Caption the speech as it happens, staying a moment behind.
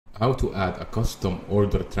how to add a custom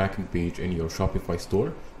order tracking page in your Shopify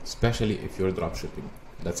store, especially if you're dropshipping.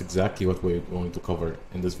 That's exactly what we're going to cover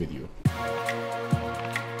in this video.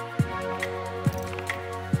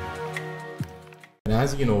 And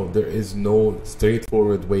as you know, there is no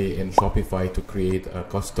straightforward way in Shopify to create a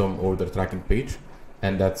custom order tracking page,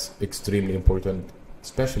 and that's extremely important,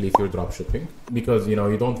 especially if you're dropshipping, because you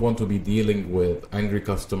don't want to be dealing with angry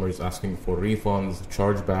customers asking for refunds,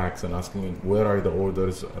 chargebacks, and asking where are the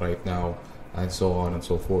orders right now, and so on and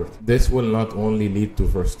so forth. This will not only lead to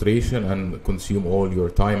frustration and consume all your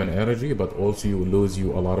time and energy, but also you lose a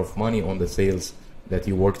lot of money on the sales that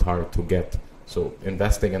you worked hard to get. So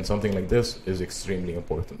investing in something like this is extremely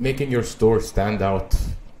important. Making your store stand out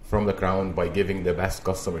from the crowd by giving the best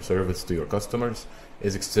customer service to your customers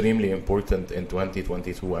is extremely important in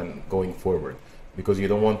 2022 and going forward, because you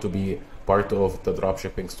don't want to be part of the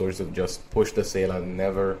dropshipping stores that just push the sale and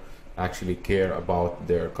never actually care about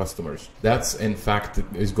their customers. That's in fact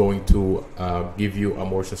is going to give you a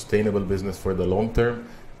more sustainable business for the long term,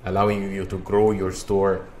 allowing you to grow your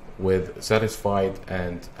store with satisfied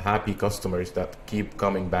and happy customers that keep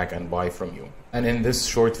coming back and buy from you. And in this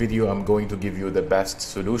short video, I'm going to give you the best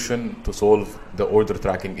solution to solve the order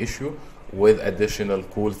tracking issue with additional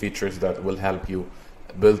cool features that will help you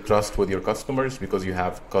build trust with your customers, because you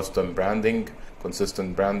have custom branding,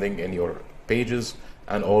 consistent branding in your pages,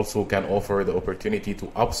 and also can offer the opportunity to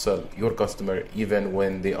upsell your customer even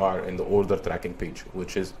when they are in the order tracking page,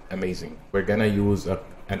 which is amazing. We're gonna use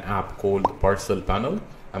an app called Parcel Panel.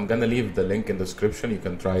 I'm gonna leave the link in the description. You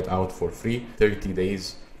can try it out for free, 30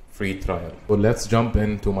 days free trial. So let's jump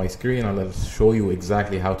into my screen and I'll show you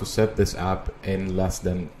exactly how to set this app in less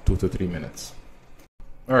than 2 to 3 minutes.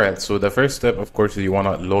 Alright, so the first step, of course, is you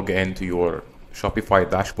wanna log into your Shopify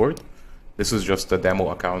dashboard. This is just a demo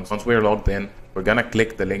account. Once we're logged in, we're gonna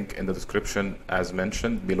click the link in the description as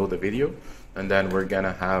mentioned below the video, and then we're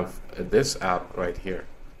gonna have this app right here,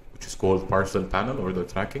 which is called Parcel Panel Order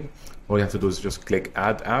Tracking. All you have to do is just click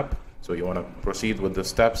Add App. So you want to proceed with the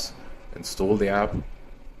steps, install the app.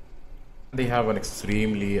 They have an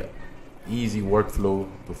extremely easy workflow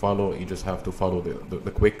to follow. You just have to follow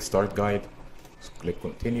the quick start guide. So click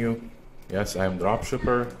Continue. Yes, I am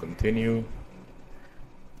dropshipper. Continue.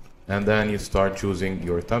 And then you start choosing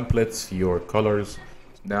your templates, your colors.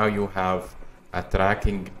 Now you have a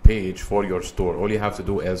tracking page for your store. All you have to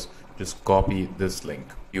do is just copy this link.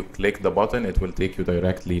 You click the button, it will take you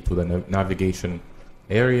directly to the navigation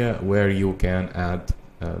area where you can add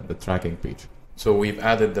the tracking page. So we've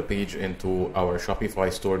added the page into our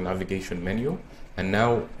Shopify store navigation menu, and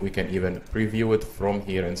now we can even preview it from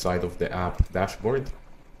here inside of the app dashboard.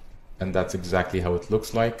 And that's exactly how it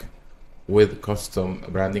looks like. With custom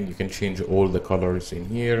branding, you can change all the colors in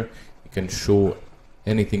here. You can show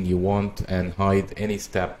anything you want and hide any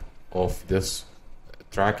step of this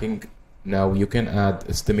tracking. Now you can add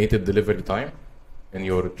estimated delivery time in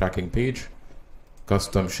your tracking page,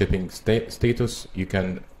 custom shipping status. You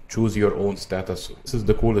can choose your own status. This is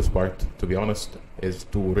the coolest part, to be honest, is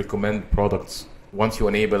to recommend products. Once you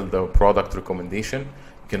enable the product recommendation,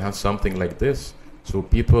 you can have something like this. So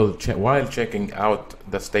people, while checking out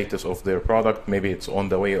the status of their product, maybe it's on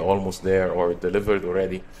the way, almost there, or delivered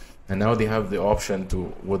already, and now they have the option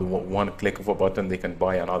to, with one click of a button, they can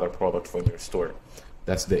buy another product from your store.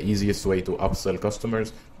 That's the easiest way to upsell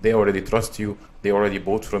customers. They already trust you, they already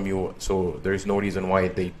bought from you, so there is no reason why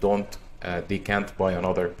they can't buy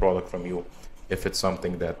another product from you if it's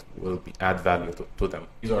something that will add value to them.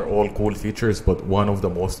 These are all cool features, but one of the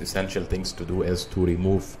most essential things to do is to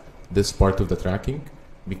remove this part of the tracking,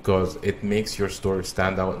 because it makes your store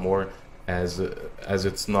stand out more, as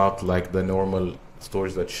it's not like the normal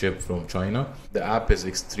stores that ship from China. The app is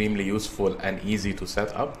extremely useful and easy to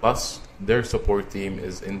set up, plus their support team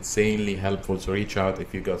is insanely helpful, so reach out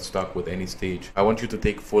if you got stuck with any stage. I want you to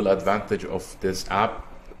take full advantage of this app,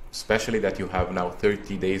 especially that you have now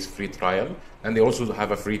 30 days free trial, and they also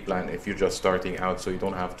have a free plan if you're just starting out, so you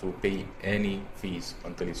don't have to pay any fees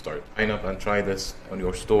until you start. Sign up and try this on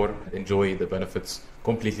your store. Enjoy the benefits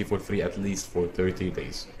completely for free, at least for 30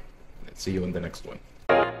 days. Let's see you in the next one.